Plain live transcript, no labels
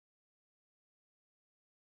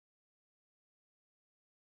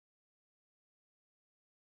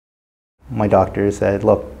My doctor said,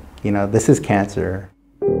 look, this is cancer.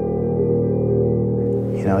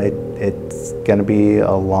 It's going to be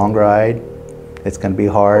a long ride. It's going to be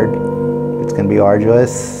hard. It's going to be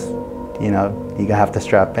arduous. You have to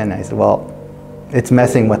strap in. I said, well, it's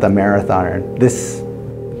messing with a marathoner. This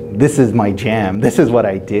is my jam. This is what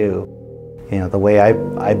I do. The way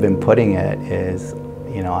I've been putting it is,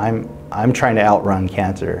 I'm trying to outrun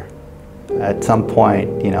cancer. At some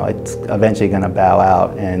point, it's eventually going to bow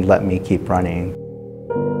out and let me keep running.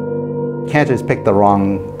 Cancer's picked the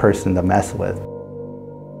wrong person to mess with.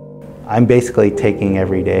 I'm basically taking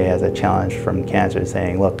every day as a challenge from cancer,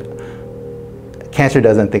 saying, look, cancer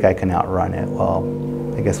doesn't think I can outrun it. Well,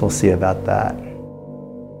 I guess we'll see about that.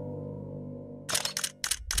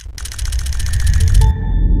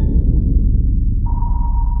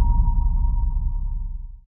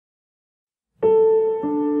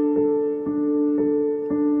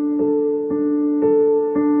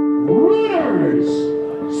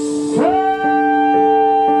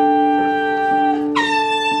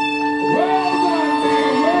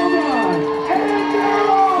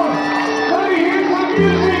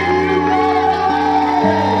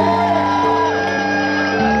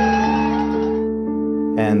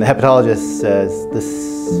 And the hepatologist says,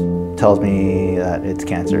 this tells me that it's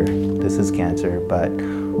cancer. This is cancer, but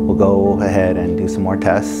we'll go ahead and do some more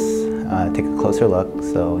tests, take a closer look.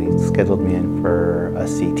 So he scheduled me in for a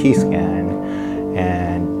CT scan.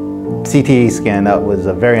 And CT scan, that was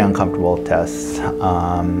a very uncomfortable test.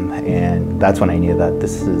 And that's when I knew that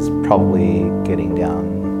this is probably getting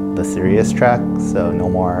down the serious track. So no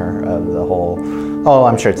more of the whole, oh,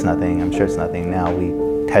 I'm sure it's nothing, I'm sure it's nothing. Now we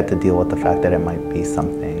had to deal with the fact that it might be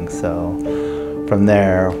something. So from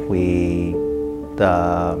there, we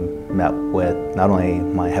met with not only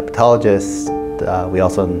my hepatologist, we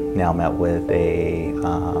also now met with a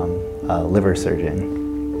liver surgeon.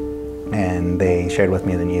 And they shared with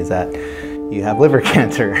me the news that you have liver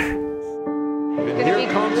cancer. And here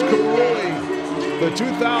comes Conqur, the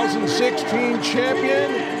 2016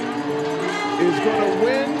 champion, is going to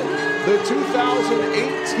win the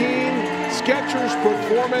 2018 Skechers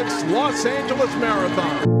Performance Los Angeles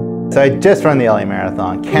Marathon. So I just run the LA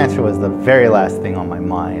Marathon. Cancer was the very last thing on my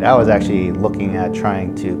mind. I was actually looking at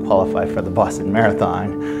trying to qualify for the Boston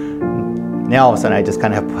Marathon. Now all of a sudden I just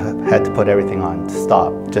kind of had to put everything on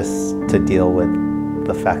stop just to deal with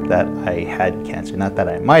the fact that I had cancer. Not that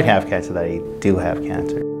I might have cancer, that I do have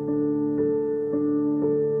cancer.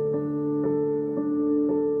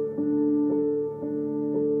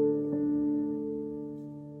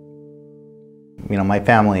 My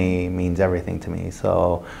family means everything to me,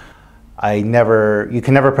 so you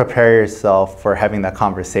can never prepare yourself for having that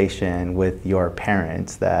conversation with your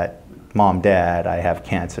parents that, Mom, Dad, I have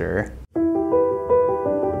cancer.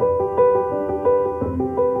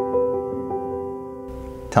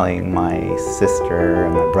 Telling my sister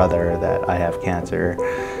and my brother that I have cancer,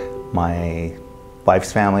 my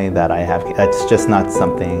wife's family that I have, that's just not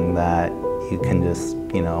something that you can just,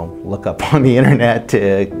 look up on the internet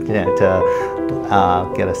to get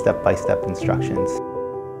a step-by-step instructions.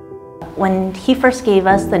 When he first gave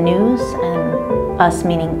us the news, and us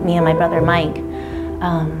meaning me and my brother Mike,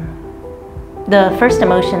 the first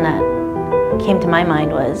emotion that came to my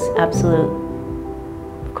mind was absolute,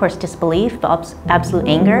 of course, disbelief, but absolute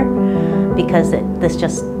anger, because this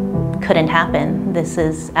just couldn't happen. This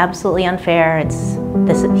is absolutely unfair.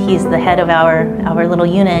 He's the head of our little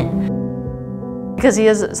unit. Because he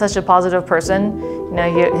is such a positive person,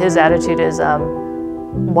 his attitude is,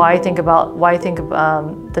 why think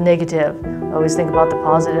the negative? Always think about the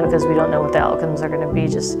positive, because we don't know what the outcomes are going to be.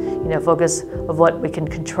 Just focus of what we can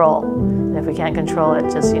control, and if we can't control it,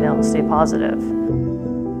 just stay positive.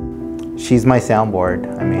 She's my soundboard.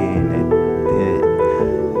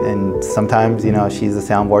 And sometimes she's a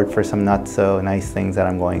soundboard for some not so nice things that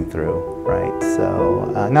I'm going through. Right, so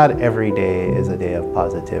not every day is a day of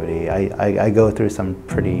positivity. I go through some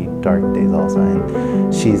pretty dark days also,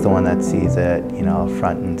 and she's the one that sees it,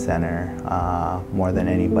 front and center, more than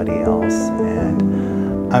anybody else.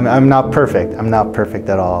 And I'm not perfect. I'm not perfect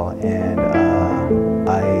at all, and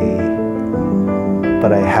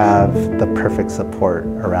but I have the perfect support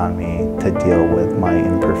around me to deal with my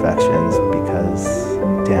imperfections, because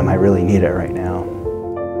damn, I really need it right now.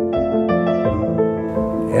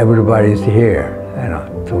 Everybody's here,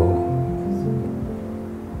 to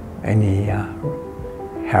any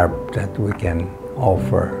help that we can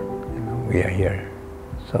offer, we are here.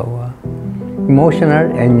 So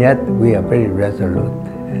emotional, and yet we are very resolute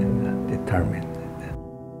and determined.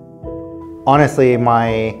 Honestly,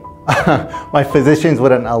 my my physicians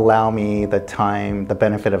wouldn't allow me the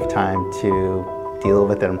benefit of time to deal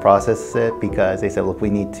with it and process it, because they said, look, we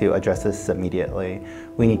need to address this immediately.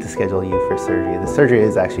 We need to schedule you for surgery. The surgery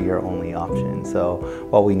is actually your only option. So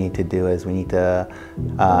what we need to do is we need to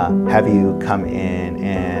have you come in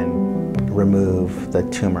and remove the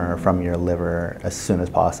tumor from your liver as soon as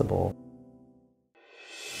possible.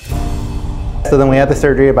 So then we had the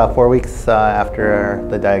surgery about 4 weeks after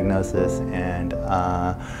the diagnosis, and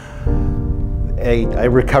I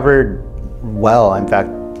recovered well. In fact,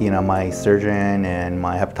 my surgeon and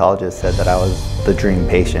my hepatologist said that I was the dream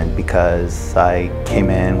patient, because I came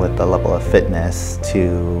in with the level of fitness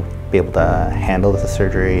to be able to handle the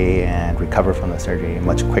surgery and recover from the surgery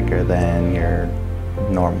much quicker than your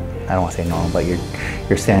normal, I don't want to say normal, but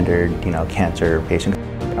your standard, cancer patient.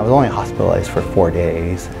 I was only hospitalized for 4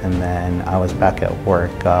 days, and then I was back at work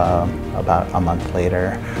about a month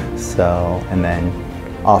later. So, and then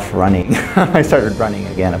off running. I started running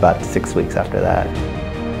again about 6 weeks after that.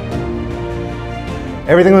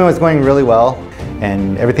 Everything was going really well,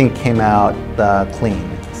 and everything came out clean.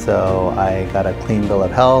 So I got a clean bill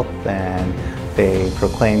of health, and they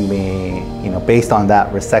proclaimed me, based on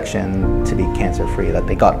that resection, to be cancer-free, that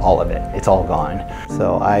they got all of it. It's all gone.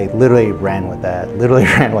 So I literally ran with that,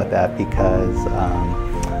 because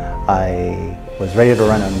I was ready to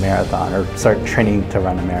run a marathon, or start training to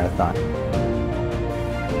run a marathon.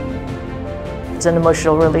 It's an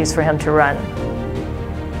emotional release for him to run.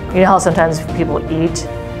 You know how sometimes people eat,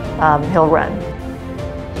 he'll run.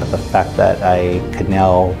 The fact that I could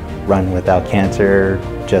now run without cancer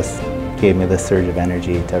just gave me this surge of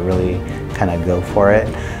energy to really kind of go for it.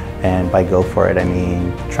 And by go for it, I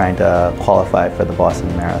mean trying to qualify for the Boston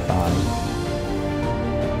Marathon.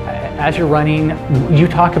 As you're running, you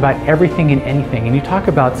talk about everything and anything, and you talk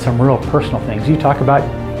about some real personal things. You talk about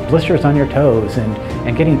blisters on your toes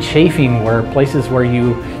and getting chafing places where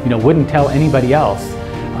you wouldn't tell anybody else.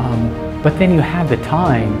 But then you have the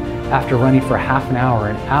time after running for half an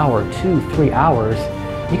hour, 2, 3 hours,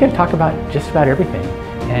 you can talk about just about everything.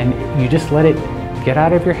 And you just let it get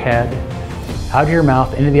out of your head, out of your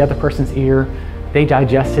mouth, into the other person's ear. They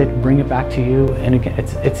digest it, bring it back to you, and again,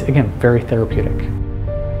 it's again, very therapeutic.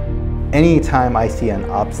 Anytime I see an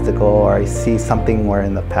obstacle, or I see something where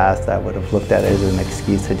in the past I would have looked at it as an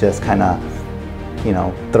excuse to just kind of,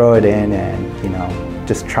 throw it in and,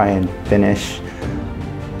 just try and finish,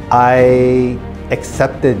 I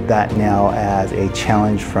accepted that now as a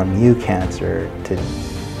challenge from you, cancer, to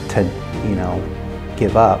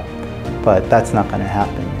give up, but that's not going to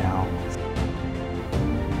happen now.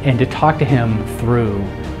 And to talk to him through,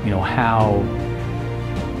 how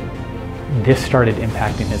this started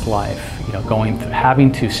impacting his life,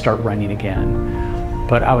 having to start running again.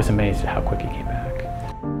 But I was amazed at how quick he came back.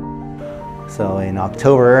 So in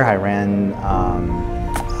October, I ran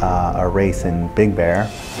a race in Big Bear,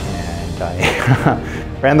 and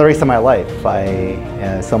I ran the race of my life.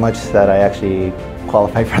 So much that I actually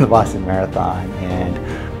qualified for the Boston Marathon, and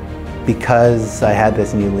because I had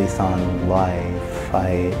this new lease on life,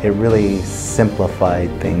 it really simplified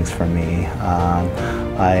things for me.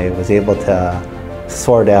 I was able to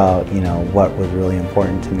sort out, what was really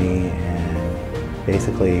important to me, and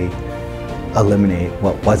basically eliminate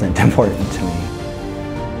what wasn't important to me.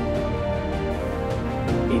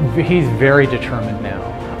 He's very determined now.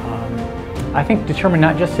 I think determined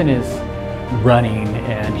not just in his running,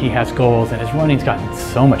 and he has goals, and his running's gotten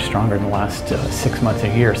so much stronger in the last 6 months, a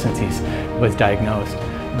year since he was diagnosed,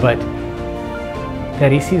 but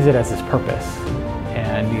that he sees it as his purpose,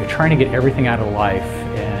 and you're trying to get everything out of life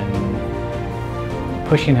and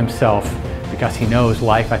pushing himself, because he knows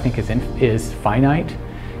life, I think, is finite,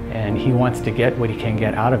 and he wants to get what he can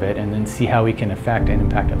get out of it, and then see how he can affect and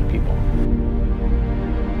impact other people.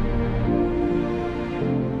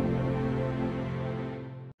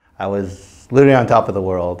 I was literally on top of the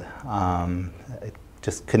world. I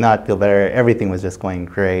just could not feel better. Everything was just going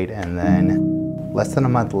great. And then less than a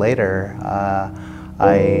month later,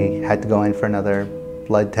 I had to go in for another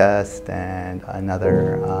blood test and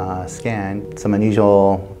another scan. Some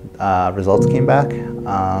unusual results came back.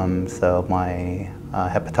 So my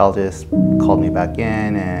hepatologist called me back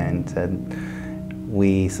in and said,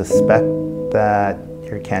 "We suspect that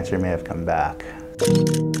your cancer may have come back."